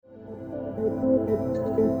Hello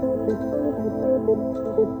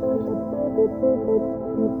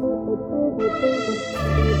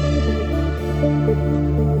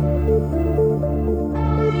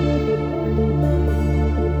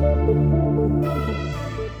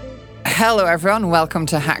everyone, welcome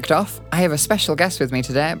to Hacked Off. I have a special guest with me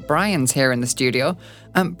today. Brian's here in the studio.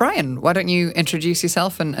 Brian, why don't you introduce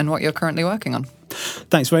yourself and what you're currently working on?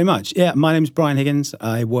 Thanks very much. Yeah, my name's Brian Higgins.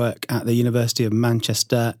 I work at the University of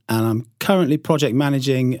Manchester and I'm currently project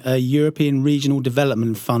managing a European Regional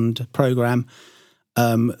Development Fund programme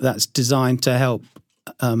that's designed to help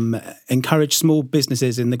encourage small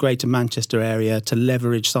businesses in the Greater Manchester area to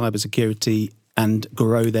leverage cybersecurity and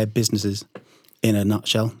grow their businesses, in a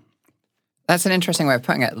nutshell. That's an interesting way of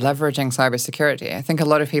putting it, leveraging cybersecurity. I think a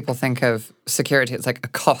lot of people think of security as like a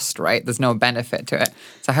cost, right? There's no benefit to it.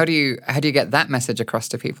 So how do you get that message across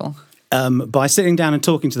to people? By sitting down and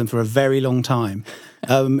talking to them for a very long time.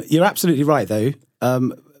 You're absolutely right, though.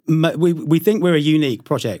 We think we're a unique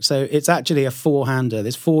project. So it's actually a four-hander.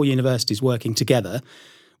 There's four universities working together,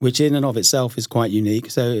 which in and of itself is quite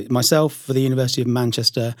unique. So myself for the University of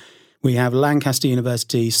Manchester, we have Lancaster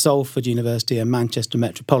University, Salford University and Manchester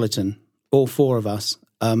Metropolitan. All four of us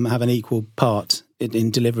have an equal part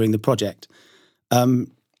in delivering the project. And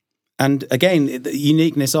again, the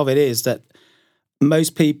uniqueness of it is that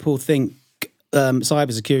most people think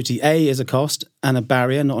cybersecurity, A, is a cost and a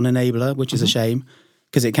barrier, not an enabler, which is a shame,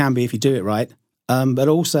 because it can be if you do it right. But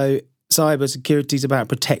also, cybersecurity is about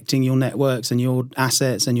protecting your networks and your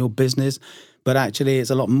assets and your business. But actually,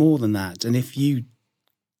 it's a lot more than that. And if you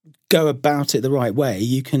go about it the right way,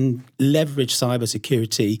 you can leverage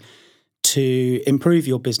cybersecurity to improve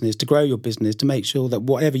your business, to grow your business, to make sure that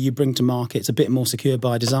whatever you bring to market is a bit more secure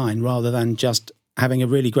by design rather than just having a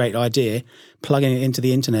really great idea, plugging it into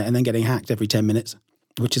the internet and then getting hacked every 10 minutes,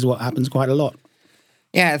 which is what happens quite a lot.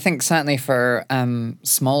 Yeah, I think certainly for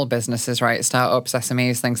small businesses, right, startups,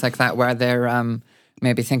 SMEs, things like that, where they're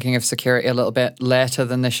maybe thinking of security a little bit later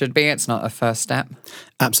than they should be. It's not a first step.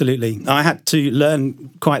 Absolutely. I had to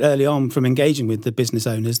learn quite early on from engaging with the business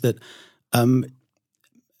owners that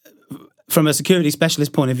from a security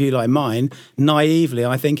specialist point of view like mine, naively,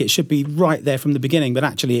 I think it should be right there from the beginning, but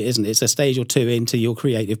actually it isn't. It's a stage or two into your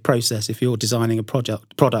creative process if you're designing a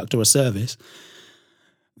product or a service.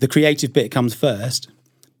 The creative bit comes first,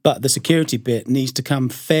 but the security bit needs to come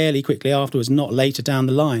fairly quickly afterwards, not later down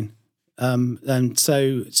the line. And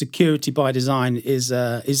so security by design is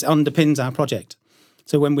underpins our project.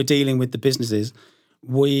 So when we're dealing with the businesses,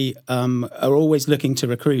 we are always looking to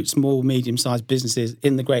recruit small, medium-sized businesses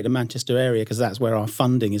in the Greater Manchester area because that's where our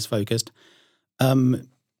funding is focused.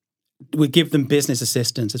 We give them business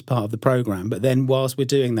assistance as part of the programme, but then whilst we're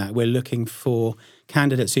doing that, we're looking for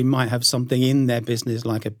candidates who might have something in their business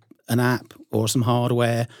like an app or some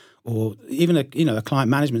hardware or even a client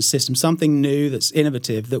management system, something new that's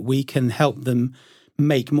innovative that we can help them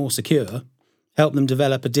make more secure, help them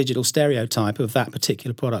develop a digital stereotype of that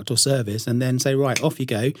particular product or service, and then say, right, off you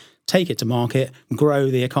go, take it to market, grow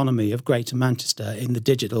the economy of Greater Manchester in the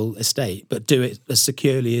digital estate, but do it as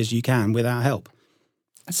securely as you can with our help.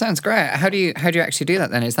 That sounds great. How do you actually do that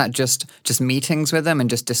then? Is that just meetings with them and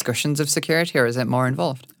just discussions of security, or is it more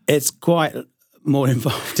involved? It's quite more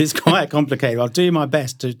involved. It's quite complicated. I'll do my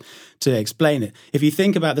best to explain it. If you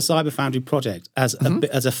think about the Cyber Foundry project as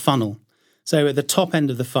a funnel, so at the top end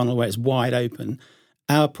of the funnel where it's wide open,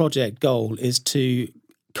 our project goal is to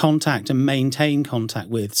contact and maintain contact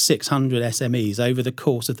with 600 SMEs over the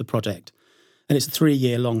course of the project. And it's a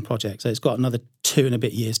 3-year-long project, so it's got another 2 and a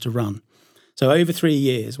bit years to run. So over 3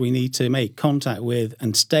 years, we need to make contact with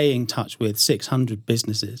and stay in touch with 600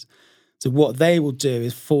 businesses. So what they will do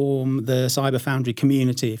is form the Cyber Foundry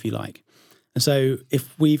community, if you like. And so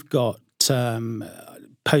if we've got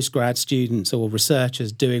postgrad students or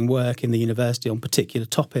researchers doing work in the university on particular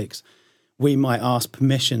topics, we might ask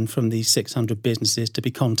permission from these 600 businesses to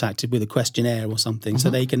be contacted with a questionnaire or something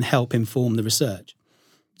so they can help inform the research.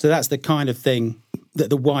 So that's the kind of thing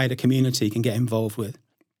that the wider community can get involved with.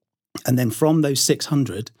 And then from those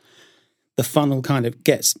 600, the funnel kind of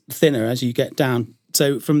gets thinner as you get down.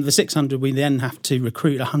 So from the 600, we then have to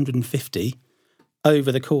recruit 150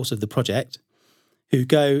 over the course of the project who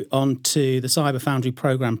go on to the Cyber Foundry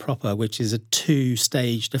programme proper, which is a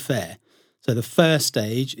 2-staged affair. So the first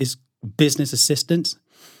stage is business assistance,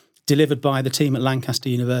 delivered by the team at Lancaster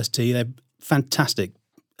University. They're a fantastic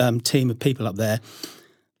team of people up there.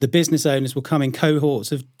 The business owners will come in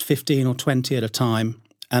cohorts of 15 or 20 at a time,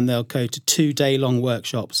 and they'll go to 2-day-long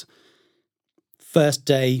workshops. First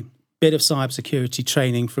day, bit of cybersecurity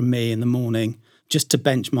training from me in the morning, just to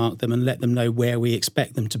benchmark them and let them know where we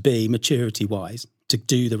expect them to be maturity-wise to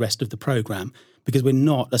do the rest of the program, because we're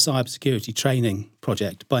not a cybersecurity training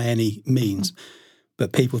project by any means,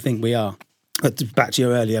 but people think we are. But back to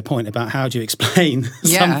your earlier point about how do you explain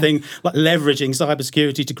something like leveraging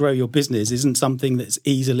cybersecurity to grow your business isn't something that's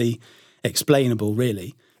easily explainable,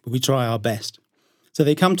 really, but we try our best. So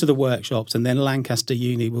they come to the workshops, and then Lancaster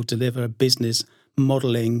Uni will deliver business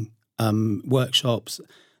modelling workshops.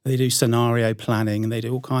 They do scenario planning, and they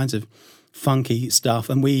do all kinds of funky stuff.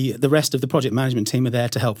 And the rest of the project management team are there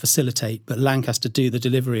to help facilitate, but Lancaster do the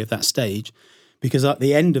delivery of that stage, because at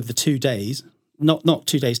the end of the 2 days, not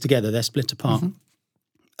 2 days together, they're split apart.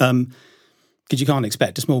 Because you can't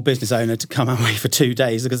expect a small business owner to come away for 2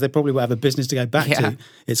 days, because they probably will have a business to go back to.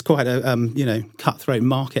 It's quite a cutthroat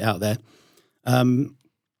market out there.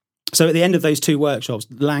 So at the end of those 2 workshops,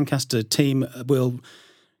 the Lancaster team will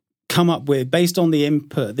come up with, based on the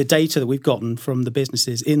input, the data that we've gotten from the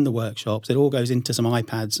businesses in the workshops, it all goes into some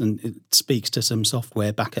iPads and it speaks to some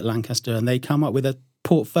software back at Lancaster, and they come up with a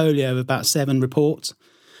portfolio of about 7 reports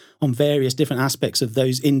on various different aspects of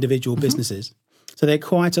those individual businesses. So they're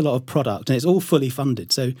quite a lot of product, and it's all fully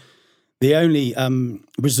funded. So the only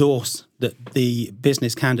resource that the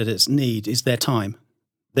business candidates need is their time.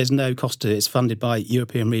 There's no cost to it. It's funded by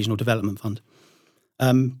European Regional Development Fund.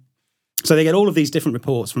 So they get all of these different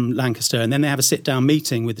reports from Lancaster, and then they have a sit-down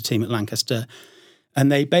meeting with the team at Lancaster,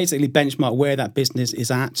 and they basically benchmark where that business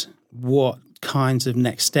is at, what kinds of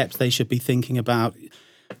next steps they should be thinking about.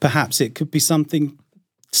 Perhaps it could be something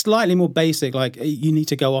slightly more basic, like you need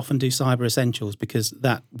to go off and do cyber essentials, because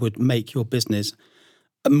that would make your business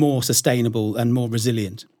more sustainable and more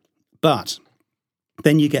resilient. But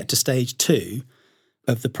then you get to stage 2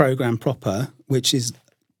 of the program proper, which is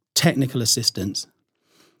technical assistance.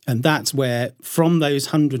 And that's where, from those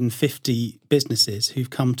 150 businesses who've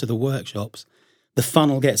come to the workshops, the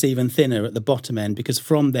funnel gets even thinner at the bottom end, because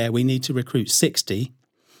from there we need to recruit 60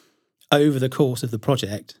 over the course of the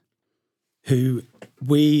project who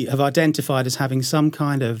we have identified as having some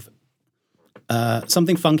kind of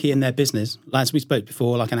something funky in their business, as we spoke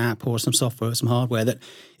before, like an app or some software or some hardware, that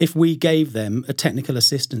if we gave them a technical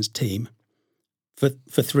assistance team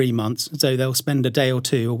for 3 months, so they'll spend a day or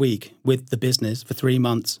 2 a week with the business for 3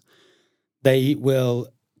 months, they will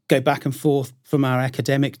go back and forth from our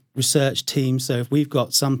academic research team. So if we've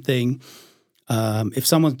got something, if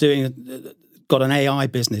someone's got an AI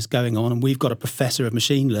business going on and we've got a professor of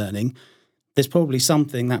machine learning, there's probably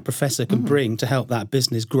something that professor can bring to help that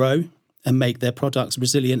business grow and make their products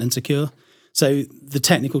resilient and secure. So the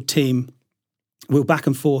technical team will back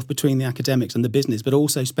and forth between the academics and the business, but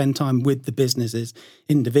also spend time with the businesses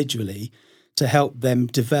individually to help them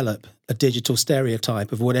develop a digital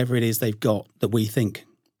stereotype of whatever it is they've got that we think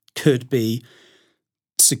could be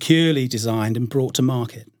securely designed and brought to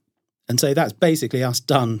market. And so that's basically us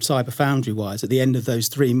done Cyber Foundry-wise. At the end of those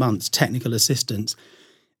 3 months, technical assistance,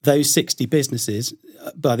 those 60 businesses,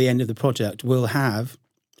 by the end of the project, will have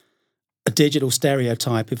a digital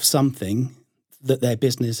stereotype of something that their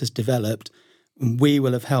business has developed, and we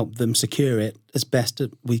will have helped them secure it as best as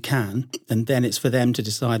we can, and then it's for them to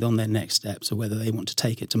decide on their next steps, or whether they want to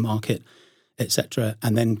take it to market, etc.,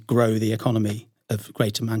 and then grow the economy of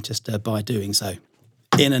Greater Manchester by doing so.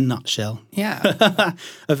 In a nutshell. Yeah.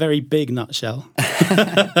 A very big nutshell.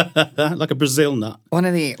 Like a Brazil nut. One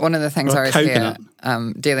of the things I always hear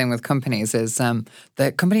dealing with companies is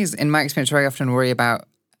that companies, in my experience, very often worry about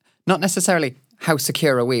not necessarily how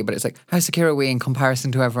secure are we, but it's like, how secure are we in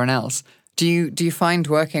comparison to everyone else? Do you find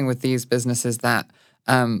working with these businesses that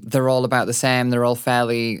they're all about the same, they're all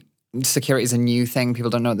fairly, security is a new thing, people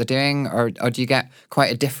don't know what they're doing, or do you get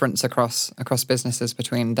quite a difference across businesses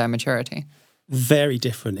between their maturity? Very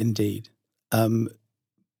different indeed.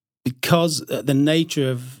 Because the nature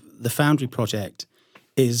of the Foundry project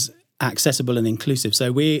is accessible and inclusive.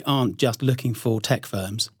 So we aren't just looking for tech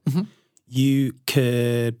firms. Mm-hmm. You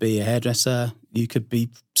could be a hairdresser. You could be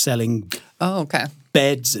selling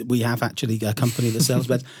beds. We have actually a company that sells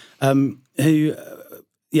beds.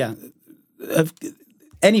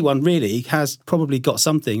 Anyone really has probably got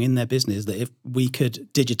something in their business that if we could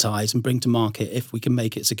digitize and bring to market, if we can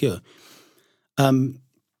make it secure.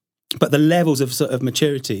 But the levels of sort of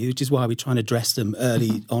maturity, which is why we try and address them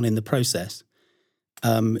early on in the process,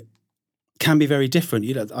 can be very different.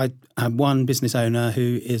 You know, I have one business owner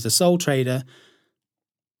who is a sole trader,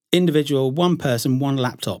 individual, one person, one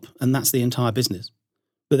laptop, and that's the entire business.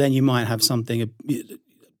 But then you might have something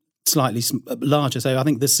slightly larger. So I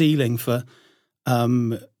think the ceiling for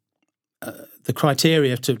the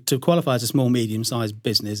criteria to qualify as a small, medium-sized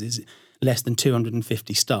business is less than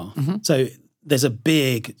 250 staff. Mm-hmm. So there's a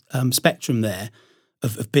big spectrum there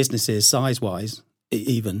of businesses, size-wise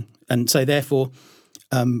even. And so therefore,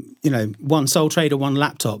 one sole trader, one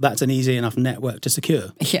laptop, that's an easy enough network to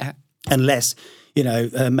secure. Yeah. Unless,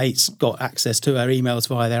 her mate's got access to her emails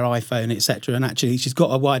via their iPhone, etc. And actually she's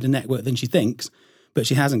got a wider network than she thinks, but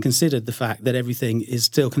she hasn't considered the fact that everything is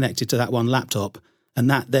still connected to that one laptop. And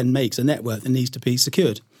that then makes a network that needs to be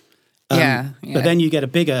secured. But then you get a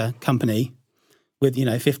bigger company with,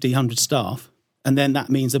 50, 100 staff, and then that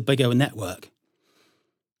means a bigger network.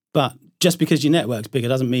 But just because your network's bigger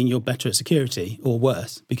doesn't mean you're better at security, or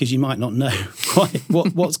worse, because you might not know quite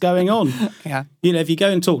what's going on. Yeah. If you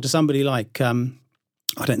go and talk to somebody like,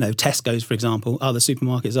 Tesco's, for example, other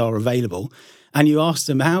supermarkets are available, and you ask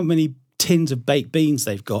them how many tins of baked beans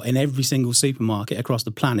they've got in every single supermarket across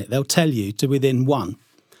the planet, they'll tell you to within one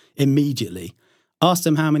immediately. Ask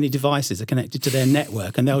them how many devices are connected to their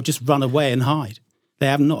network, and they'll just run away and hide. They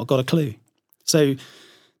have not got a clue. So,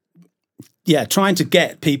 trying to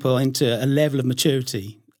get people into a level of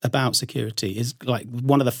maturity about security is like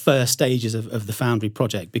one of the first stages of the Foundry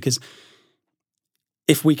project, because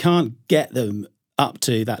if we can't get them up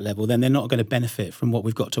to that level, then they're not going to benefit from what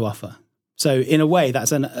we've got to offer. So in a way,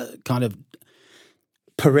 that's a kind of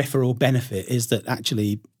peripheral benefit, is that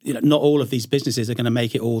actually, not all of these businesses are going to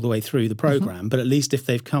make it all the way through the program, but at least if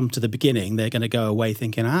they've come to the beginning, they're going to go away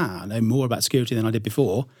thinking, I know more about security than I did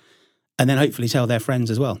before, and then hopefully tell their friends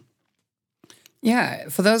as well. Yeah,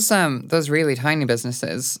 for those really tiny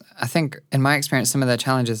businesses, I think in my experience, some of their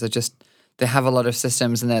challenges are just they have a lot of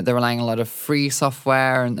systems and they're relying on a lot of free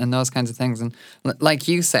software and those kinds of things. And like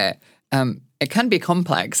you say, it can be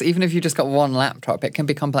complex. Even if you just got one laptop, it can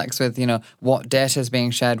be complex with, what data is being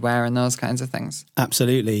shared where and those kinds of things.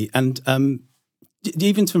 Absolutely. And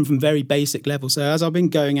even from very basic levels. So as I've been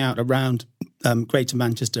going out around Greater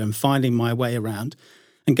Manchester and finding my way around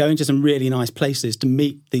and going to some really nice places to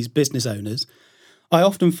meet these business owners, I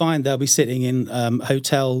often find they'll be sitting in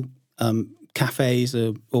hotel cafes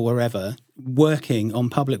or wherever, working on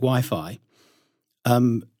public Wi-Fi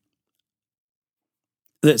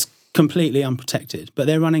that's completely unprotected, but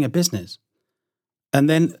they're running a business. And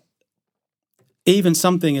then even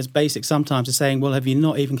something as basic sometimes as saying, well, have you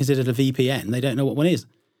not even considered a VPN? They don't know what one is.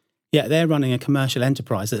 Yeah, they're running a commercial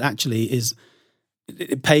enterprise that actually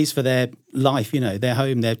it pays for their life, their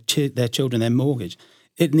home, their children, their mortgage.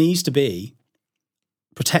 It needs to be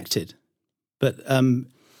protected. But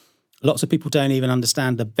lots of people don't even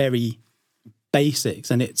understand the very basics,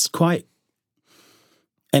 and it's quite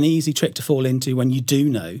an easy trick to fall into when you do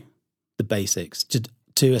know the basics,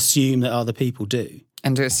 to assume that other people do.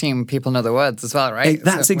 And to assume people know the words as well, right?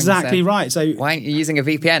 That's exactly right. So why aren't you using a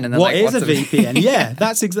VPN? And what is a VPN? Yeah,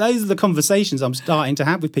 those are the conversations I'm starting to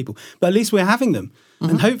have with people. But at least we're having them. Mm-hmm.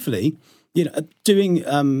 And hopefully, doing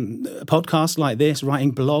podcasts like this,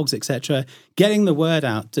 writing blogs, etc., getting the word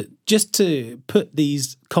out just to put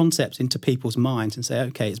these concepts into people's minds and say,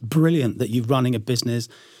 okay, it's brilliant that you're running a business,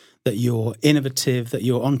 that you're innovative, that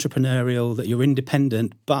you're entrepreneurial, that you're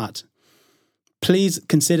independent, but please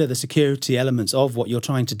consider the security elements of what you're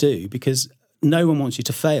trying to do, because no one wants you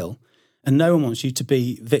to fail and no one wants you to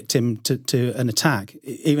be victim to an attack,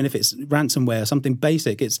 even if it's ransomware or something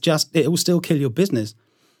basic. It will still kill your business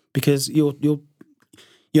because you're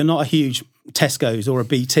not a huge Tesco's or a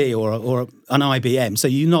BT or an IBM, so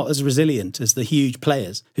you're not as resilient as the huge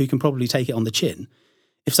players who can probably take it on the chin.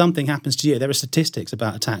 If something happens to you, there are statistics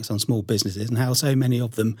about attacks on small businesses and how so many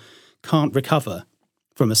of them can't recover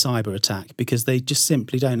from a cyber attack because they just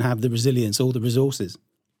simply don't have the resilience or the resources.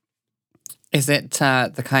 Is it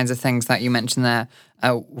the kinds of things that you mentioned there,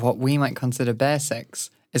 what we might consider basics?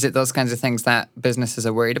 Is it those kinds of things that businesses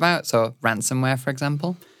are worried about? So ransomware, for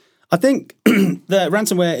example? I think that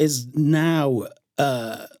ransomware is now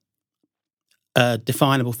a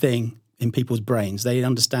definable thing in people's brains. They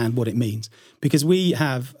understand what it means because we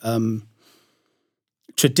have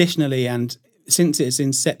traditionally and since its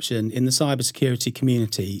inception in the cybersecurity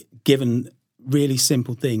community given really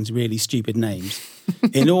simple things, really stupid names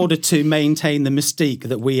in order to maintain the mystique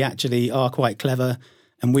that we actually are quite clever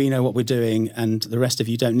and we know what we're doing and the rest of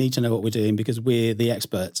you don't need to know what we're doing because we're the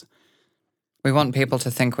experts. We want people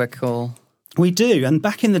to think we're cool. We do. And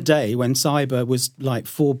back in the day when cyber was like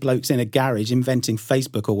 4 blokes in a garage inventing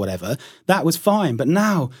Facebook or whatever, that was fine. But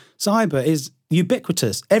now cyber is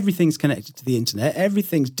ubiquitous. Everything's connected to the internet.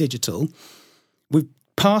 Everything's digital. We've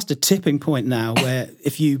passed a tipping point now where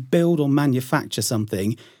if you build or manufacture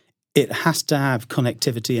something, it has to have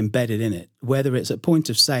connectivity embedded in it, whether it's at point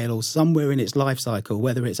of sale or somewhere in its life cycle,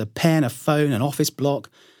 whether it's a pen, a phone, an office block,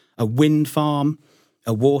 a wind farm,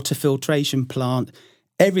 a water filtration plant.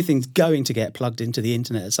 Everything's going to get plugged into the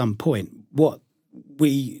internet at some point. What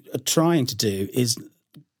we are trying to do is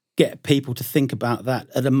get people to think about that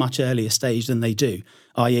at a much earlier stage than they do.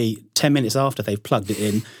 i.e. 10 minutes after they've plugged it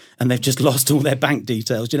in and they've just lost all their bank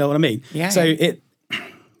details. Do you know what I mean? Yeah. So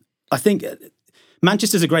I think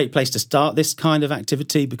Manchester's a great place to start this kind of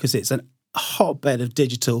activity because it's a hotbed of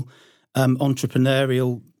digital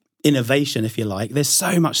entrepreneurial innovation, if you like. There's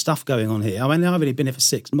so much stuff going on here. I mean, I've only been here for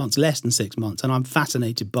 6 months, less than 6 months, and I'm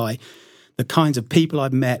fascinated by the kinds of people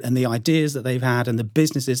I've met and the ideas that they've had and the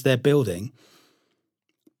businesses they're building.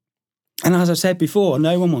 And as I said before,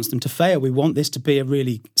 no one wants them to fail. We want this to be a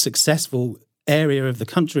really successful area of the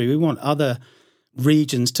country. We want other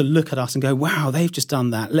regions to look at us and go, wow, they've just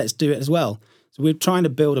done that. Let's do it as well. So we're trying to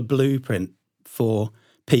build a blueprint for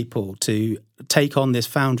people to take on this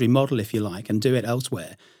foundry model, if you like, and do it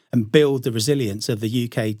elsewhere and build the resilience of the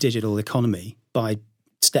UK digital economy by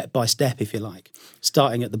step, if you like,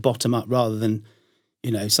 starting at the bottom up rather than,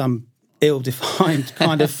 some ill-defined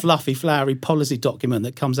kind of fluffy, flowery policy document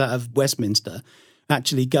that comes out of Westminster.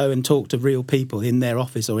 Actually go and talk to real people in their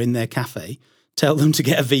office or in their cafe, tell them to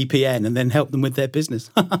get a VPN and then help them with their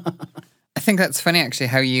business. I think that's funny, actually,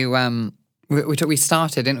 how you... we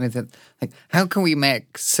started, didn't we? Like, how can we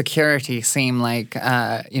make security seem like,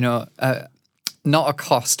 not a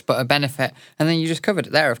cost, but a benefit? And then you just covered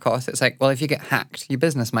it there, of course. It's like, well, if you get hacked, your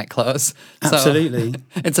business might close. Absolutely. So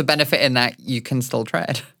it's a benefit in that you can still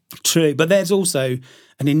trade. True. But there's also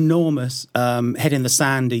an enormous head in the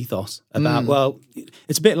sand ethos about, well,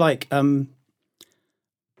 it's a bit like, I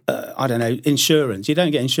don't know, insurance. You don't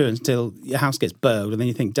get insurance until your house gets burgled and then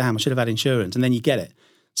you think, damn, I should have had insurance. And then you get it.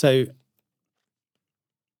 So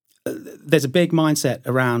there's a big mindset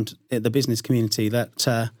around the business community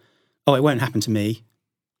that, it won't happen to me.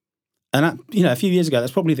 And that, a few years ago,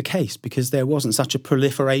 that's probably the case because there wasn't such a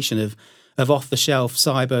proliferation of off-the-shelf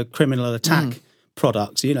cyber criminal attack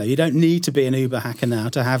products. You don't need to be an Uber hacker now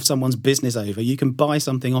to have someone's business over. You can buy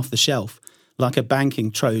something off the shelf like a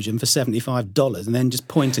banking Trojan for $75 and then just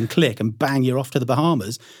point and click and bang, you're off to the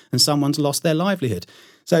Bahamas and someone's lost their livelihood.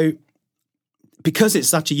 So because it's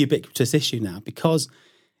such a ubiquitous issue now, because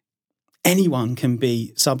anyone can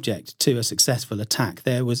be subject to a successful attack.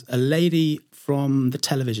 There was a lady from the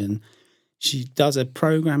television. She does a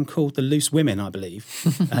program called The Loose Women, I believe.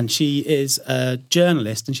 And she is a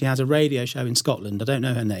journalist and she has a radio show in Scotland. I don't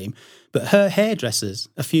know her name. But her hairdressers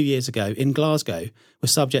a few years ago in Glasgow were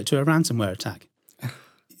subject to a ransomware attack.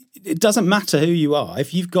 It doesn't matter who you are.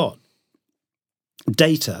 If you've got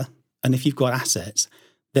data and if you've got assets,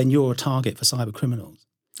 then you're a target for cyber criminals.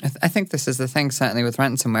 I think this is the thing, certainly with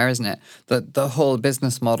ransomware, isn't it? The whole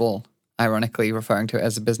business model, ironically referring to it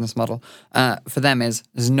as a business model, for them is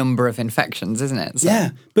number of infections, isn't it? So. Yeah,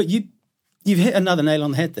 but you've hit another nail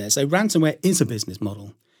on the head there. So ransomware is a business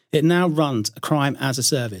model. It now runs a crime as a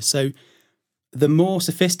service. So the more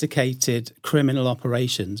sophisticated criminal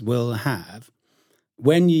operations will have,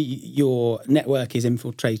 when your network is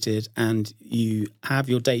infiltrated and you have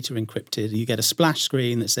your data encrypted, you get a splash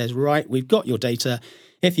screen that says, right, we've got your data.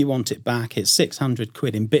 If you want it back, it's 600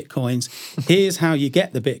 quid in Bitcoins. Here's how you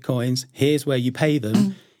get the Bitcoins. Here's where you pay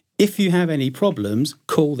them. If you have any problems,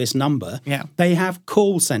 call this number. Yeah. They have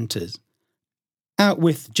call centres out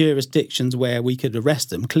with jurisdictions where we could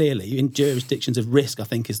arrest them, clearly. In jurisdictions of risk, I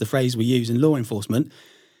think is the phrase we use in law enforcement.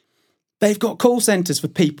 They've got call centres for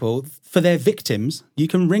people, for their victims. You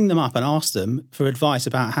can ring them up and ask them for advice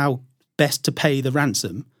about how best to pay the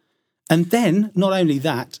ransom. And then, not only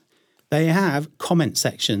that, they have comment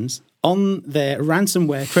sections on their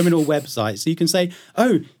ransomware criminal website. So you can say,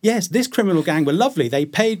 oh, yes, this criminal gang were lovely. They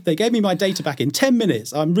gave me my data back in 10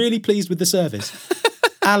 minutes. I'm really pleased with the service.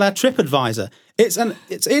 A la TripAdvisor. It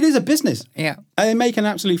is a business. Yeah. And they make an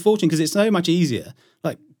absolute fortune because it's so much easier.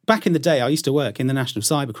 Like back in the day, I used to work in the National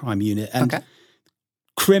Cybercrime Unit and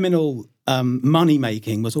criminal money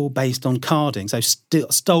making was all based on carding. So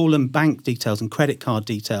stolen bank details and credit card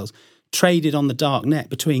details traded on the dark net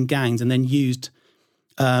between gangs and then used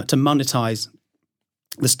to monetize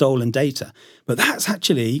the stolen data. But that's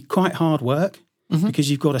actually quite hard work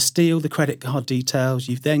because you've got to steal the credit card details.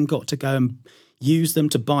 You've then got to go and use them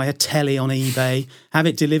to buy a telly on eBay, have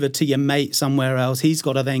it delivered to your mate somewhere else. He's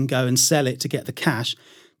got to then go and sell it to get the cash.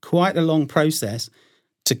 Quite a long process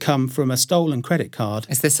to come from a stolen credit card.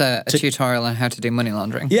 Is this a tutorial on how to do money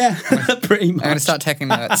laundering? Yeah, pretty much. I'm going to start taking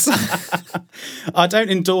notes. I don't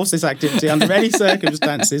endorse this activity under any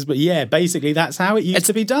circumstances, but yeah, basically that's how it used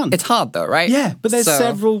to be done. It's hard though, right? Yeah, but there's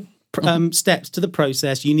several steps to the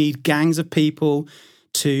process. You need gangs of people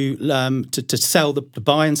to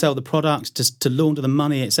buy and sell the products, to launder the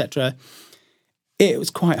money, etc. It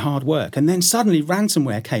was quite hard work. And then suddenly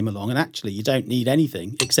ransomware came along, and actually you don't need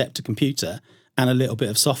anything except a computer and a little bit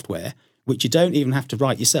of software, which you don't even have to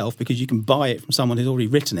write yourself because you can buy it from someone who's already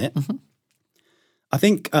written it. I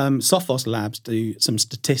think Sophos Labs do some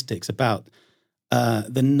statistics about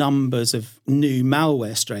the numbers of new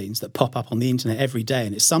malware strains that pop up on the internet every day,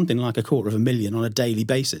 and it's something like 250,000 on a daily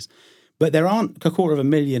basis. But there aren't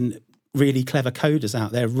 250,000 really clever coders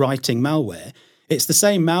out there writing malware. It's the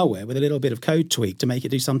same malware with a little bit of code tweak to make it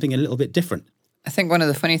do something a little bit different. I think one of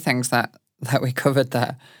the funny things that we covered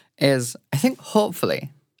there is, I think, hopefully,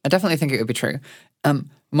 I definitely think it would be true.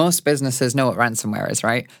 Most businesses know what ransomware is,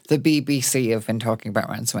 right? The BBC have been talking about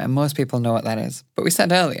ransomware. Most people know what that is. But we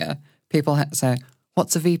said earlier, people say,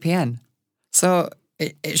 what's a VPN? So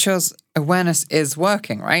it shows awareness is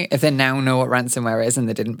working, right? If they now know what ransomware is and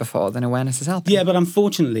they didn't before, then awareness is helping. Yeah, but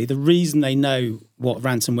unfortunately, the reason they know what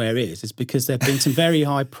ransomware is because there have been some very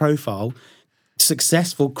high-profile,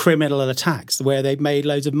 successful criminal attacks where they've made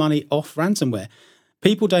loads of money off ransomware.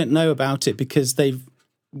 People don't know about it because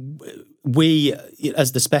we,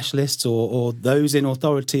 as the specialists or those in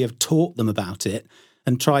authority, have taught them about it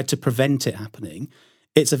and tried to prevent it happening.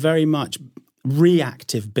 It's a very much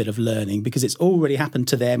reactive bit of learning because it's already happened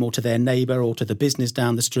to them or to their neighbour or to the business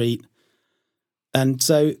down the street. And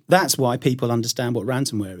so that's why people understand what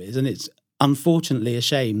ransomware is. And it's unfortunately a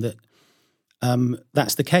shame that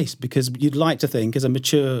that's the case, because you'd like to think as a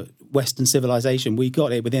mature Western civilization, we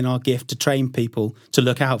got it within our gift to train people to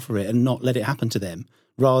look out for it and not let it happen to them,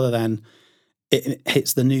 rather than it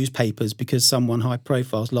hits the newspapers because someone high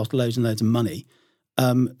profile has lost loads and loads of money.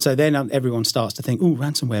 So then everyone starts to think, oh,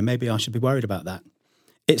 ransomware, maybe I should be worried about that.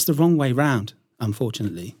 It's the wrong way round,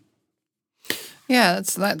 unfortunately. Yeah,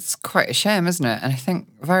 that's quite a shame, isn't it? And I think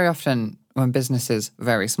very often when businesses,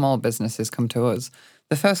 very small businesses, come to us,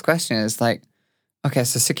 the first question is like, okay,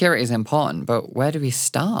 so security is important, but where do we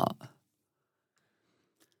start?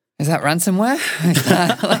 Is that ransomware?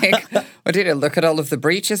 What do you do? Look at all of the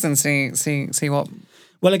breaches and see what?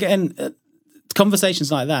 Well, again,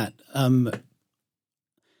 conversations like that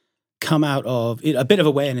come out of a bit of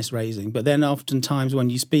awareness raising, but then oftentimes when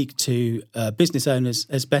you speak to business owners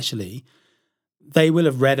especially, they will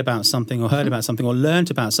have read about something or heard about something or learnt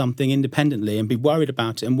about something independently and be worried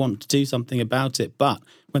about it and want to do something about it. But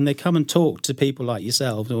when they come and talk to people like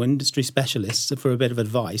yourselves or industry specialists for a bit of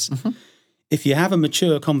advice, if you have a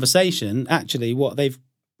mature conversation, actually what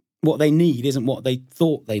they need isn't what they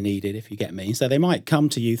thought they needed, if you get me. So they might come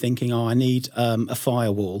to you thinking, I need a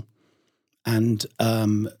firewall and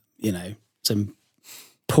some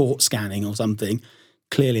port scanning or something.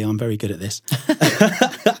 Clearly, I'm very good at this.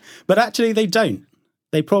 But actually, they don't.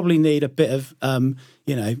 They probably need a bit of,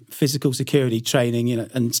 physical security training,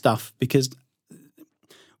 and stuff, because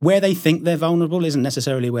where they think they're vulnerable isn't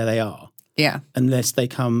necessarily where they are. Yeah. Unless they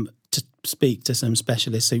come to speak to some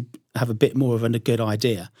specialists who have a bit more of a good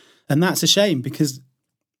idea. And that's a shame because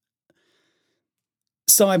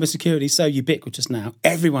cybersecurity is so ubiquitous now.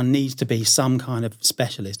 Everyone needs to be some kind of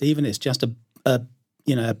specialist, even if it's just a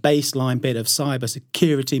baseline bit of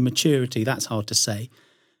cybersecurity maturity. That's hard to say.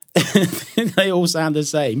 They all sound the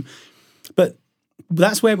same, but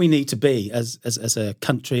that's where we need to be as a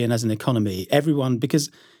country and as an economy. Everyone, because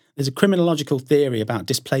there's a criminological theory about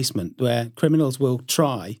displacement where criminals will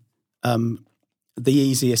try the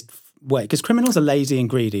easiest way, because criminals are lazy and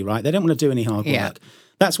greedy, right? They don't want to do any hard work.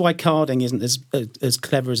 That's why carding isn't as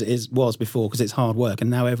clever as it was before, because it's hard work, and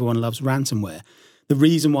now everyone loves ransomware. The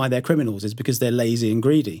reason why they're criminals is because they're lazy and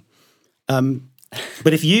greedy. But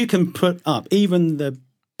if you can put up even the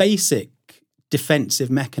basic defensive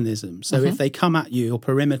mechanism, so if they come at you or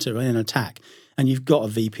perimeter in an attack and you've got a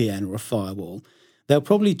VPN or a firewall, they'll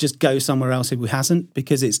probably just go somewhere else who hasn't,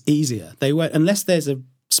 because it's easier. They won't, unless there's a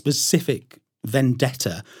specific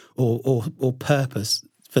vendetta or purpose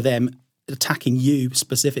for them attacking you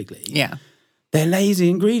specifically. Yeah. They're lazy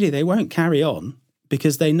and greedy. They won't carry on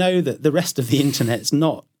because they know that the rest of the internet's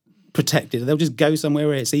not protected. They'll just go somewhere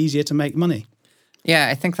where it's easier to make money. Yeah,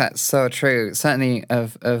 I think that's so true. Certainly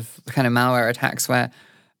of kind of malware attacks where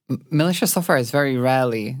malicious software is very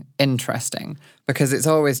rarely interesting because it's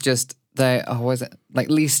always just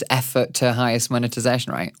least effort to highest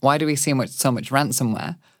monetization, right? Why do we see so much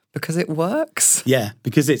ransomware? Because it works. Yeah,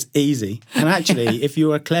 because it's easy. And actually, if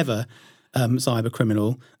you're a clever cyber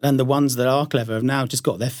criminal, then the ones that are clever have now just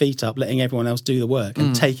got their feet up, letting everyone else do the work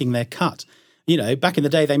and taking their cut. Back in the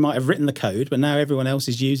day, they might have written the code, but now everyone else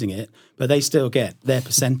is using it, but they still get their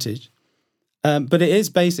percentage. But it is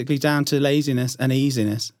basically down to laziness and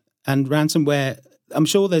easiness. And ransomware, I'm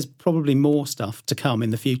sure there's probably more stuff to come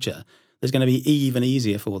in the future. There's going to be even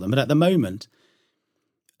easier for them. But at the moment,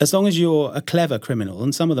 as long as you're a clever criminal,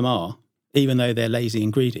 and some of them are, even though they're lazy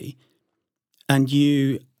and greedy, and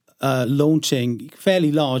you are launching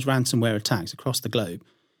fairly large ransomware attacks across the globe,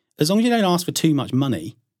 as long as you don't ask for too much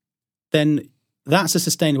money, then that's a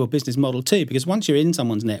sustainable business model too, because once you're in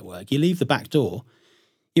someone's network, you leave the back door,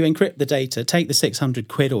 you encrypt the data, take the 600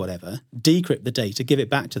 quid or whatever, decrypt the data, give it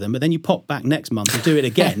back to them, but then you pop back next month and do it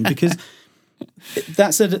again because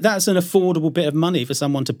that's an affordable bit of money for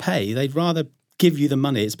someone to pay. They'd rather give you the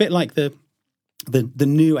money. It's a bit like the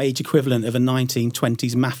new age equivalent of a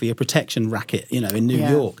 1920s mafia protection racket, in New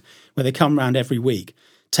York, where they come round every week,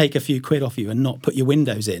 take a few quid off you and not put your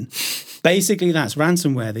windows in. Basically, that's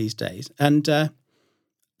ransomware these days. And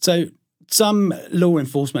so some law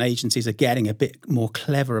enforcement agencies are getting a bit more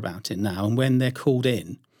clever about it now. And when they're called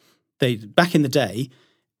in, back in the day,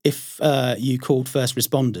 if you called first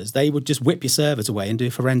responders, they would just whip your servers away and do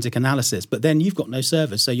a forensic analysis. But then you've got no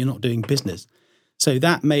servers, so you're not doing business. So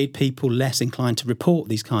that made people less inclined to report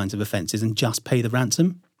these kinds of offences and just pay the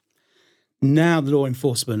ransom. Now the law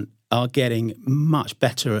enforcement are getting much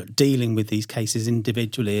better at dealing with these cases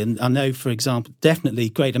individually. And I know, for example, definitely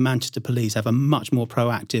Greater Manchester Police have a much more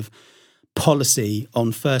proactive policy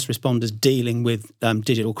on first responders dealing with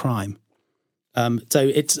digital crime. So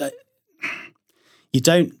it's you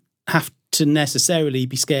don't have to necessarily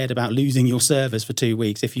be scared about losing your servers for 2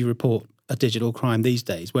 weeks if you report a digital crime these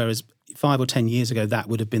days, whereas 5 or 10 years ago that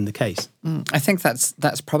would have been the case. I think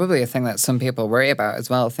that's probably a thing that some people worry about as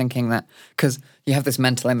well, thinking that because you have this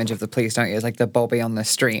mental image of the police, don't you? It's like the Bobby on the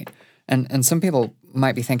street. And some people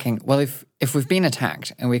might be thinking, well, if we've been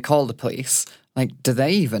attacked and we call the police, like, do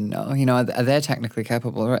they even know? Are they technically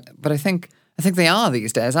capable? But I think they are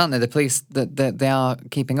these days, aren't they? The police, that they are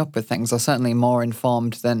keeping up with things, are certainly more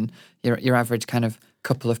informed than your average kind of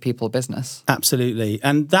couple of people business. Absolutely.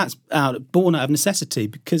 And that's born out of necessity,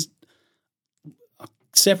 because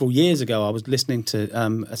several years ago I was listening to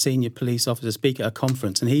a senior police officer speak at a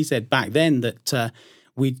conference, and he said back then that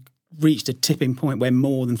we'd reached a tipping point where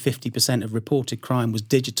more than 50% of reported crime was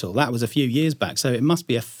digital. That was a few years back, so it must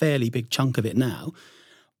be a fairly big chunk of it now.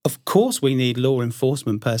 Of course, we need law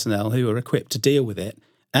enforcement personnel who are equipped to deal with it.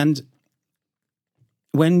 And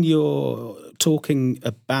when you're talking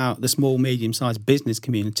about the small, medium-sized business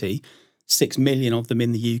community, 6 million of them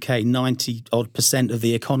in the UK, 90-odd% of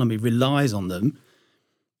the economy relies on them.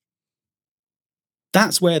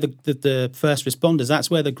 That's where the first responders, that's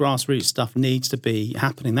where the grassroots stuff needs to be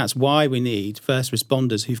happening. That's why we need first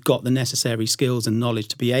responders who've got the necessary skills and knowledge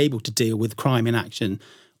to be able to deal with crime in action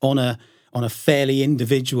on a fairly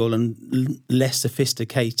individual and less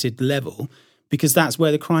sophisticated level, because that's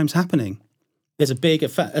where the crime's happening. There's a big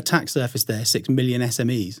attack surface there, 6 million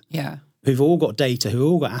SMEs, who've all got data,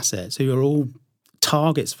 who've all got assets, who are all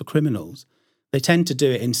targets for criminals. They tend to do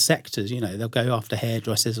it in sectors, they'll go after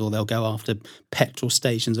hairdressers or they'll go after petrol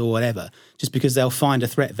stations or whatever, just because they'll find a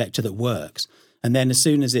threat vector that works. And then as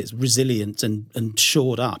soon as it's resilient and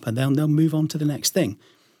shored up, and they'll move on to the next thing.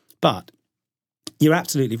 But you're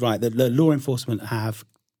absolutely right that the law enforcement have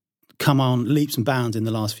come on leaps and bounds in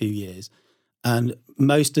the last few years. And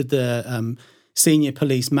most of the senior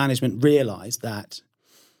police management realised that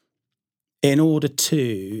in order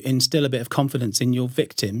to instill a bit of confidence in your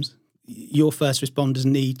victims, your first responders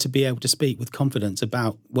need to be able to speak with confidence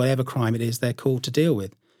about whatever crime it is they're called to deal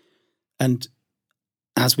with. And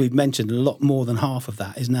as we've mentioned, a lot more than half of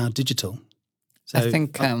that is now digital. So I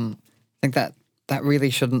think that really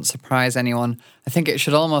shouldn't surprise anyone. I think it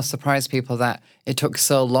should almost surprise people that it took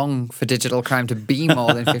so long for digital crime to be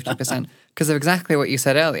more than 50%, because of exactly what you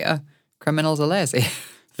said earlier. Criminals are lazy.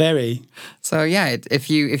 Very. So yeah, if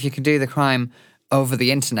you can do the crime over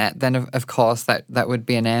the internet, then of course that would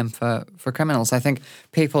be an aim for criminals. I think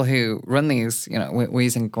people who run these, we're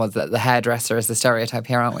using the hairdresser as the stereotype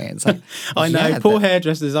here, aren't we? It's like, I know, poor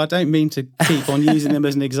hairdressers. I don't mean to keep on using them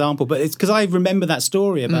as an example, but it's because I remember that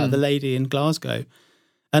story about the lady in Glasgow,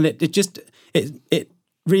 and it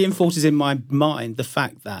reinforces in my mind the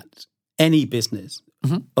fact that any business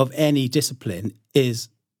of any discipline is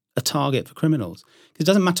a target for criminals. Because it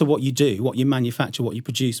doesn't matter what you do, what you manufacture, what you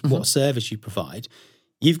produce, what service you provide.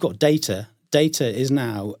 You've got data. Data is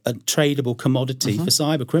now a tradable commodity for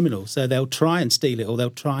cyber criminals. So they'll try and steal it, or they'll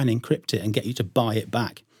try and encrypt it and get you to buy it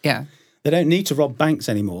back. Yeah. They don't need to rob banks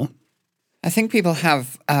anymore. I think people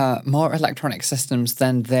have more electronic systems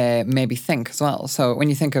than they maybe think as well. So when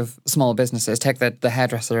you think of small businesses, take the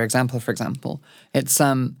hairdresser example, for example. It's,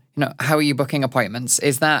 how are you booking appointments?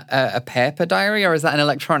 Is that a paper diary, or is that an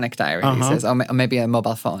electronic diary? Says, or maybe a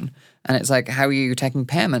mobile phone. And it's like, how are you taking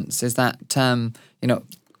payments? Is that,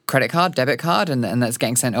 credit card, debit card, and that's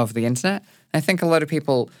getting sent over the internet? And I think a lot of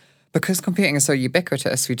people, because computing is so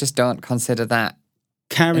ubiquitous, we just don't consider that.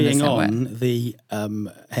 Carrying on the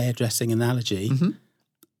hairdressing analogy,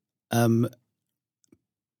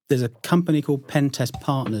 there's a company called Pentest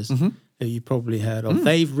Partners, who you probably heard of.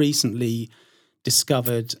 They've recently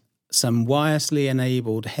discovered some wirelessly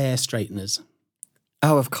enabled hair straighteners.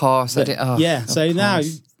 Oh, of course. I did. Oh, yeah. So course. now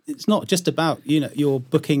it's not just about, your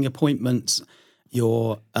booking appointments,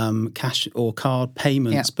 your cash or card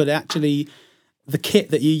payments, but actually the kit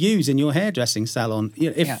that you use in your hairdressing salon.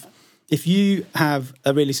 If you have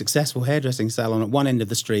a really successful hairdressing salon at one end of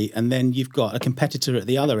the street and then you've got a competitor at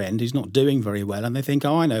the other end who's not doing very well and they think,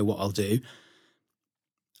 I know what I'll do.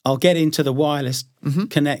 I'll get into the wireless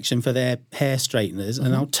connection for their hair straighteners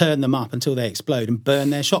and I'll turn them up until they explode and burn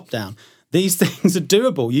their shop down. These things are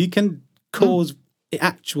doable. You can cause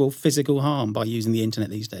actual physical harm by using the internet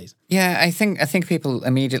these days. Yeah, I think people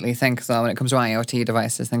immediately think, so when it comes to IoT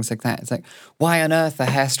devices, things like that, it's like, why on earth are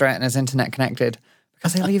hair straighteners internet connected?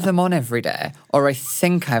 Because I leave them on every day, or I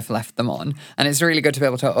think I've left them on. And it's really good to be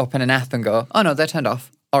able to open an app and go, oh no, they're turned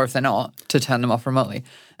off. Or if they're not, to turn them off remotely.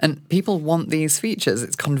 And people want these features.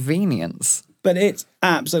 It's convenience. But it's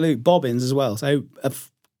absolute bobbins as well. So a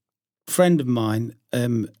friend of mine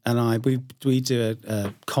and I, we do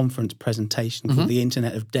a conference presentation called The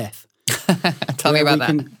Internet of Death. Tell me about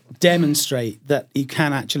that. We can demonstrate that you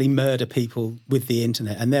can actually murder people with the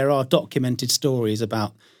internet. And there are documented stories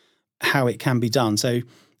about how it can be done. So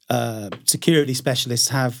security specialists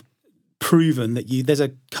have proven that there's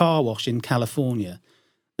a car wash in California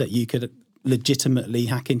that you could legitimately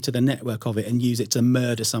hack into the network of it and use it to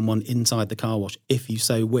murder someone inside the car wash if you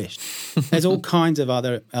so wished. There's all kinds of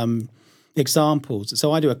other examples.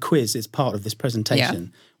 So I do a quiz as part of this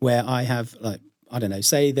presentation where I have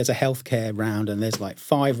say there's a healthcare round and there's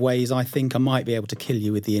 5 ways I think I might be able to kill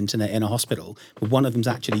you with the internet in a hospital, but one of them's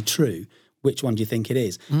actually true. Which one do you think it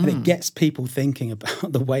is? And it gets people thinking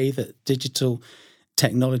about the way that digital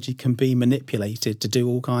technology can be manipulated to do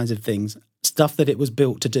all kinds of things, stuff that it was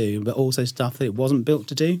built to do, but also stuff that it wasn't built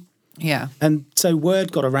to do. Yeah. And so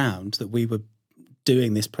word got around that we were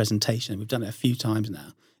doing this presentation. We've done it a few times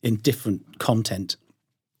now in different content.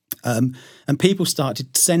 And people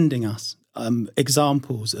started sending us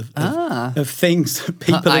examples of things that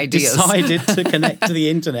people had decided to connect to the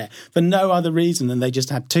internet for no other reason than they just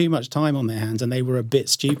had too much time on their hands and they were a bit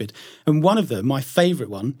stupid. And one of them, my favourite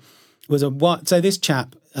one, was so this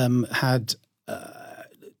chap had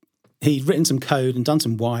he'd written some code and done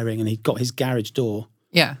some wiring and he'd got his garage door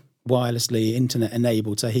wirelessly internet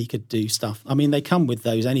enabled so he could do stuff. I mean, they come with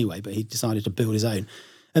those anyway, but he decided to build his own.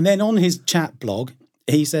 And then on his chat blog,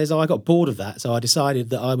 he says, I got bored of that, so I decided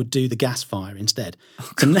that I would do the gas fire instead.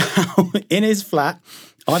 So now, in his flat,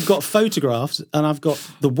 I've got photographs and I've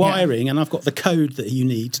got the wiring and I've got the code that you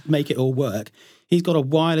need to make it all work. He's got a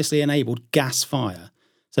wirelessly enabled gas fire.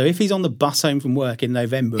 So if he's on the bus home from work in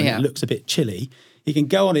November and it looks a bit chilly, he can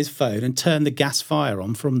go on his phone and turn the gas fire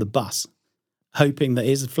on from the bus, hoping that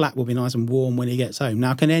his flat will be nice and warm when he gets home.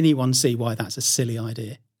 Now, can anyone see why that's a silly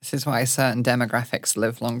idea? This is why certain demographics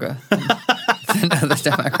live longer than other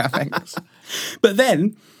demographics. But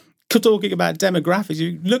then, talking about demographics,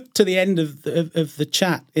 you look to the end of the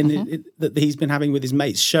chat that he's been having with his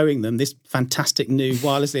mates, showing them this fantastic new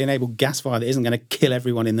wirelessly enabled gas fire that isn't going to kill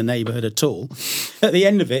everyone in the neighbourhood at all. At the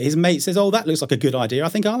end of it, his mate says, oh, that looks like a good idea. I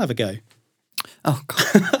think I'll have a go. Oh,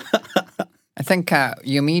 God. I think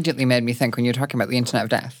you immediately made me think when you were talking about the Internet of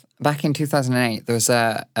Death. Back in 2008, there was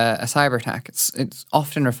a cyber attack. It's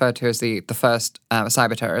often referred to as the first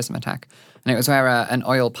cyber terrorism attack. And it was where an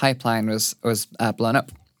oil pipeline was blown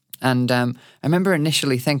up. And I remember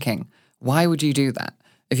initially thinking, why would you do that?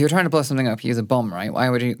 If you're trying to blow something up, you use a bomb, right?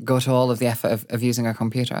 Why would you go to all of the effort of using a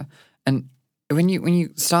computer? And when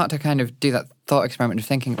you start to kind of do that thought experiment of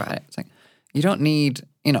thinking about it, it's like, you don't need,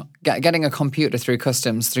 getting a computer through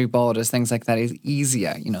customs, through borders, things like that is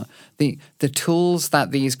easier. The tools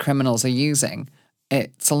that these criminals are using,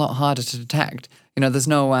 it's a lot harder to detect. There's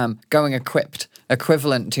no going equipped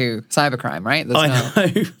equivalent to cybercrime, right? I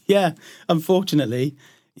know. Yeah, unfortunately.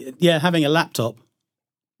 Yeah, having a laptop.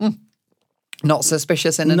 Not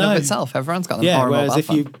suspicious in and of itself. Everyone's got them. Yeah, whereas if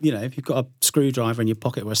you've got a screwdriver in your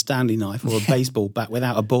pocket or a Stanley knife or a baseball bat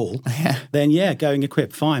without a ball, then going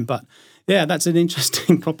equipped, fine. But yeah, that's an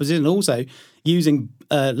interesting proposition. Also, using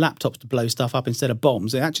laptops to blow stuff up instead of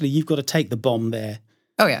bombs. Actually, you've got to take the bomb there.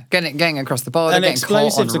 Oh yeah, getting across the border, and getting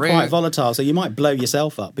explosives caught are quite volatile, so you might blow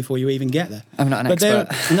yourself up before you even get there. I'm not an expert.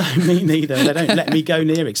 No, me neither. They don't let me go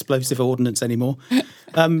near explosive ordnance anymore.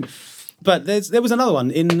 But there was another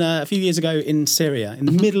one a few years ago in Syria, in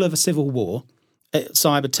the middle of a civil war,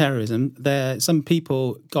 cyber terrorism. Some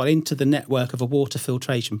people got into the network of a water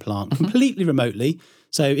filtration plant completely remotely.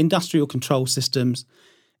 So industrial control systems,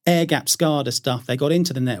 air gap SCADA stuff. They got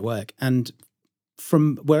into the network, and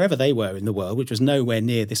from wherever they were in the world, which was nowhere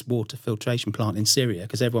near this water filtration plant in Syria,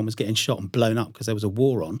 because everyone was getting shot and blown up because there was a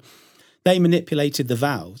war on, They manipulated the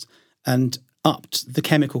valves and upped the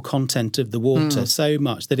chemical content of the water so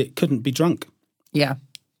much that it couldn't be drunk. Yeah.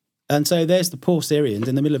 And so there's the poor Syrians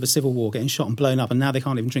in the middle of a civil war getting shot and blown up, and now they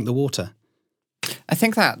can't even drink the water. I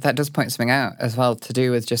think that does point something out as well to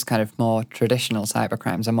do with just kind of more traditional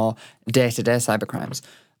cybercrimes and more day-to-day cybercrimes.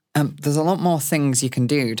 There's a lot more things you can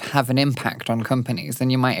do to have an impact on companies than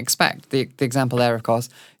you might expect. The example there, of course,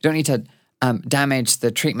 you don't need to damage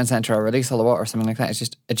the treatment centre or release all the water or something like that. It's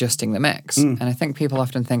just adjusting the mix. And I think people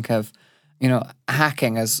often think of,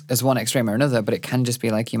 hacking as one extreme or another, but it can just be,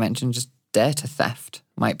 like you mentioned, just data theft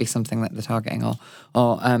might be something that they're targeting, or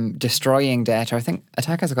destroying data. I think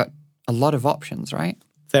attackers have got a lot of options, right?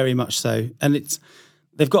 Very much so. And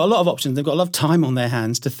they've got a lot of options. They've got a lot of time on their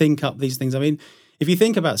hands to think up these things. I mean, if you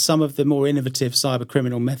think about some of the more innovative cyber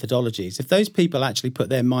criminal methodologies, if those people actually put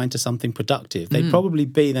their mind to something productive, they'd probably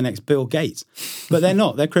be the next Bill Gates. But they're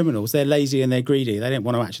not. They're criminals. They're lazy and they're greedy. They don't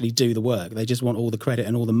want to actually do the work. They just want all the credit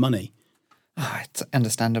and all the money. Oh, it's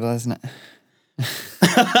understandable, isn't it?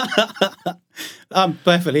 I'm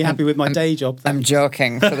perfectly happy with my day job. I'm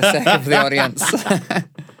joking for the sake of the audience.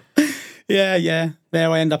 Yeah. There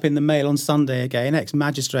I end up in the Mail on Sunday again.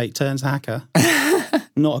 Ex-magistrate turns hacker.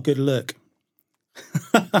 Not a good look.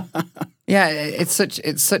 Yeah, it's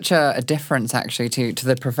such a difference actually to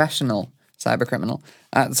the professional cybercriminal.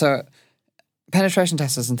 So penetration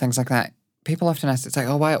testers and things like that, people often ask, it's like,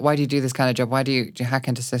 oh, why do you do this kind of job? Why do you hack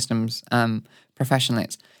into systems professionally?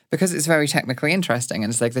 It's because it's very technically interesting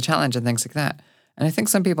and it's like the challenge and things like that. And I think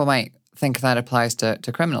some people might think that applies to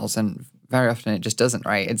criminals, and very often it just doesn't,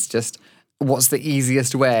 right? It's just, what's the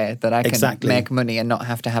easiest way that I can make money and not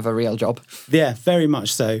have to have a real job? Yeah, very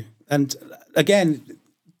much so. And again,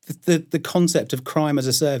 the concept of crime as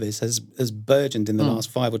a service has burgeoned in the last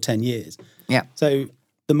 5 or 10 years. Yeah. So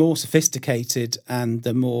the more sophisticated and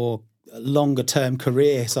the more longer-term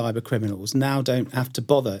career cyber criminals now don't have to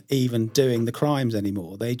bother even doing the crimes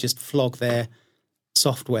anymore. They just flog their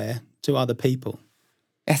software to other people.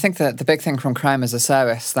 I think that the big thing from crime as a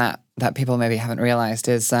service that people maybe haven't realised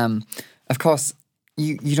is, of course,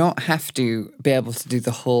 you don't have to be able to do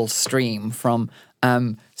the whole stream from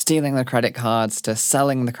stealing the credit cards to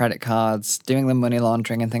selling the credit cards, doing the money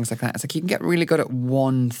laundering and things like that. It's like you can get really good at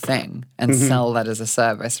one thing and sell that as a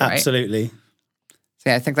service, right? Absolutely. So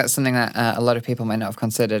yeah, I think that's something that a lot of people might not have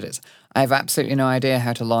considered. Is I have absolutely no idea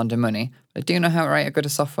how to launder money, but I do know how to write a good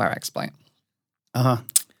software exploit.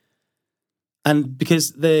 And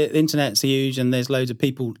because the internet's huge and there's loads of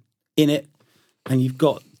people in it, and you've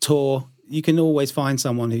got Tor, you can always find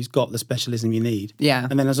someone who's got the specialism you need. Yeah.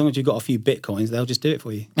 And then as long as you've got a few Bitcoins, they'll just do it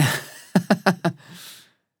for you.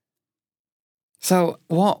 So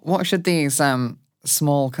what should these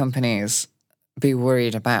small companies be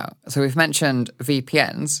worried about? So we've mentioned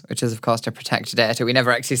VPNs, which is, of course, to protect data. We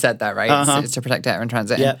never actually said that, right? It's to protect data in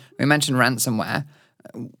transit. Yeah. We mentioned ransomware.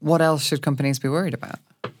 What else should companies be worried about?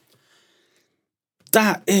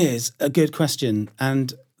 That is a good question.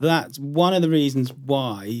 And that's one of the reasons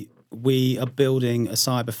why we are building a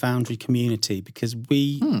Cyber Foundry community, because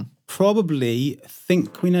we probably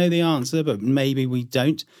think we know the answer, but maybe we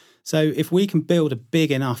don't. So if we can build a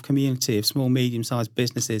big enough community of small, medium-sized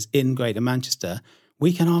businesses in Greater Manchester,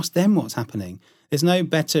 we can ask them what's happening. There's no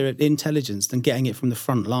better intelligence than getting it from the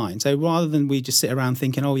front line. So rather than we just sit around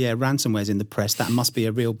thinking, oh yeah, ransomware's in the press, that must be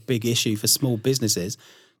a real big issue for small businesses,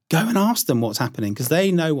 go and ask them what's happening, because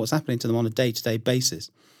they know what's happening to them on a day-to-day basis.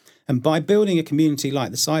 And by building a community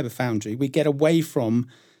like the Cyber Foundry, we get away from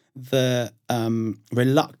the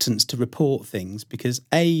reluctance to report things, because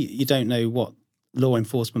A, you don't know what law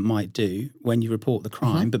enforcement might do when you report the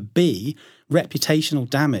crime, but B, reputational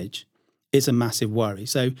damage is a massive worry.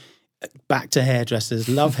 So back to hairdressers,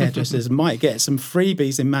 love hairdressers, might get some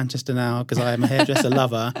freebies in Manchester now because I am a hairdresser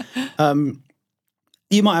lover.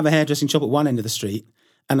 You might have a hairdressing shop at one end of the street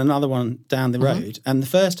and another one down the road, and the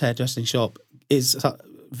first hairdressing shop is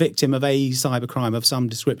victim of a cybercrime of some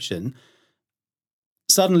description.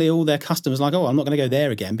 Suddenly all their customers are like, oh, I'm not going to go there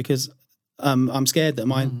again because I'm scared that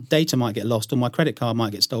my data might get lost or my credit card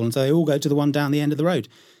might get stolen. So they all go to the one down the end of the road.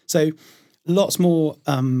 So lots more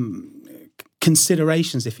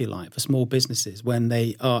considerations, if you like, for small businesses when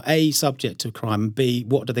they are A, subject to crime, and B,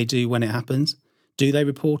 what do they do when it happens? Do they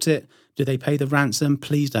report it? Do they pay the ransom?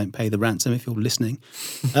 Please don't pay the ransom if you're listening.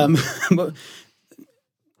 But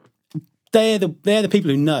they're the people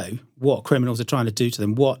who know what criminals are trying to do to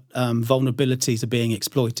them, what vulnerabilities are being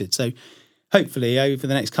exploited. So hopefully over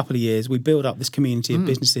the next couple of years, we build up this community of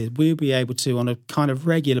businesses. We'll be able to, on a kind of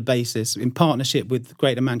regular basis, in partnership with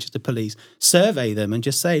Greater Manchester Police, survey them and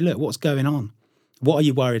just say, look, what's going on? What are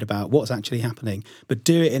you worried about? What's actually happening? But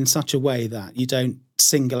do it in such a way that you don't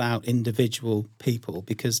single out individual people,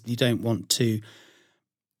 because you don't want to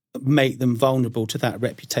make them vulnerable to that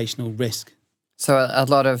reputational risk. So a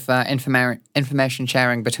lot of information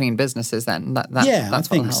sharing between businesses then? That's I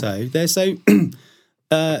think so. There's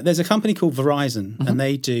a company called Verizon, and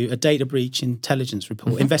they do a data breach intelligence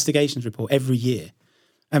report, investigations report every year.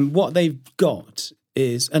 And what they've got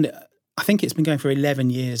is, and I think it's been going for 11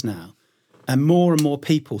 years now, and more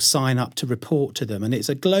people sign up to report to them. And it's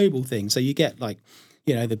a global thing. So you get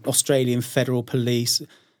the Australian Federal Police,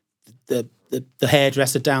 the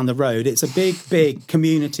hairdresser down the road. It's a big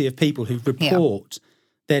community of people who report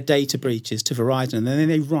their data breaches to Verizon, and then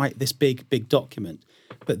they write this big document.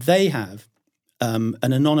 But they have an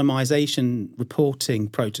anonymisation reporting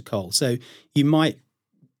protocol. So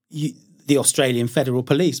the Australian Federal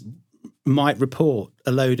Police might report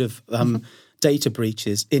a load of data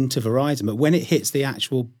breaches into Verizon, but when it hits the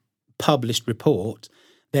actual published report,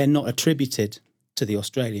 they're not attributed to the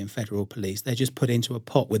Australian Federal Police. They're just put into a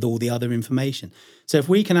pot with all the other information. So if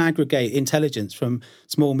we can aggregate intelligence from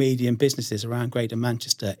small, medium businesses around Greater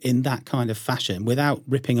Manchester in that kind of fashion without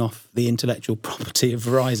ripping off the intellectual property of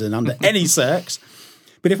Verizon under any circs,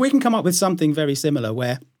 but if we can come up with something very similar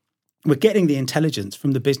where we're getting the intelligence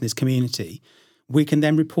from the business community, we can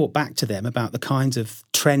then report back to them about the kinds of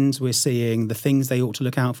trends we're seeing, the things they ought to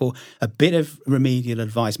look out for, a bit of remedial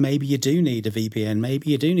advice. Maybe you do need a VPN, maybe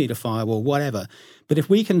you do need a firewall, whatever. But if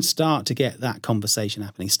we can start to get that conversation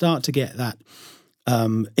happening, start to get that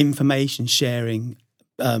information sharing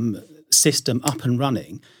system up and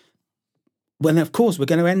running, well, then of course we're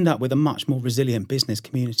going to end up with a much more resilient business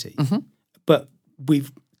community. But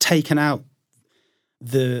we've taken out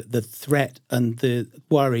the threat and the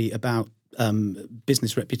worry about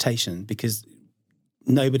business reputation, because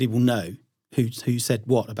nobody will know who said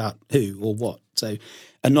what about who or what. So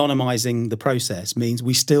anonymizing the process means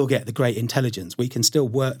we still get the great intelligence. We can still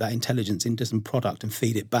work that intelligence into some product and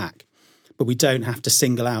feed it back, but we don't have to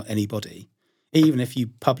single out anybody. Even if you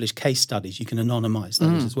publish case studies, you can anonymize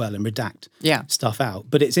those as well and redact stuff out.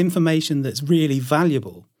 But it's information that's really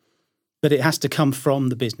valuable, but it has to come from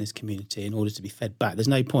the business community in order to be fed back. There's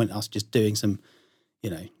no point us just doing some,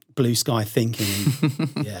 blue sky thinking.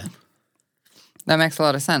 That makes a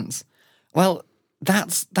lot of sense. Well,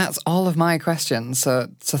 that's all of my questions. So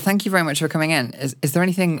thank you very much for coming in. Is there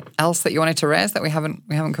anything else that you wanted to raise that we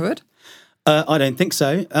haven't covered? I don't think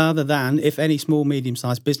so, other than if any small,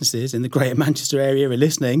 medium-sized businesses in the Greater Manchester area are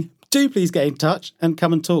listening, do please get in touch and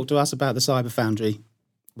come and talk to us about the Cyber Foundry.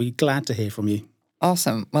 We're glad to hear from you.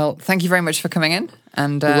 Awesome. Well, thank you very much for coming in.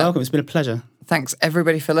 And you're welcome. It's been a pleasure. Thanks,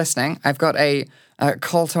 everybody, for listening. I've got a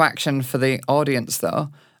call to action for the audience, though.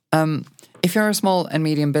 If you're a small and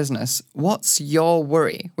medium business, what's your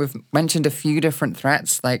worry? We've mentioned a few different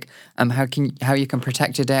threats, like how you can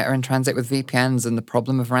protect your data in transit with VPNs and the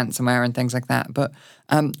problem of ransomware and things like that. But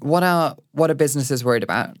what are businesses worried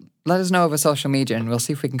about? Let us know over social media, and we'll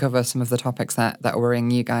see if we can cover some of the topics that are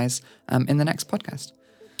worrying you guys in the next podcast.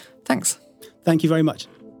 Thanks. Thank you very much.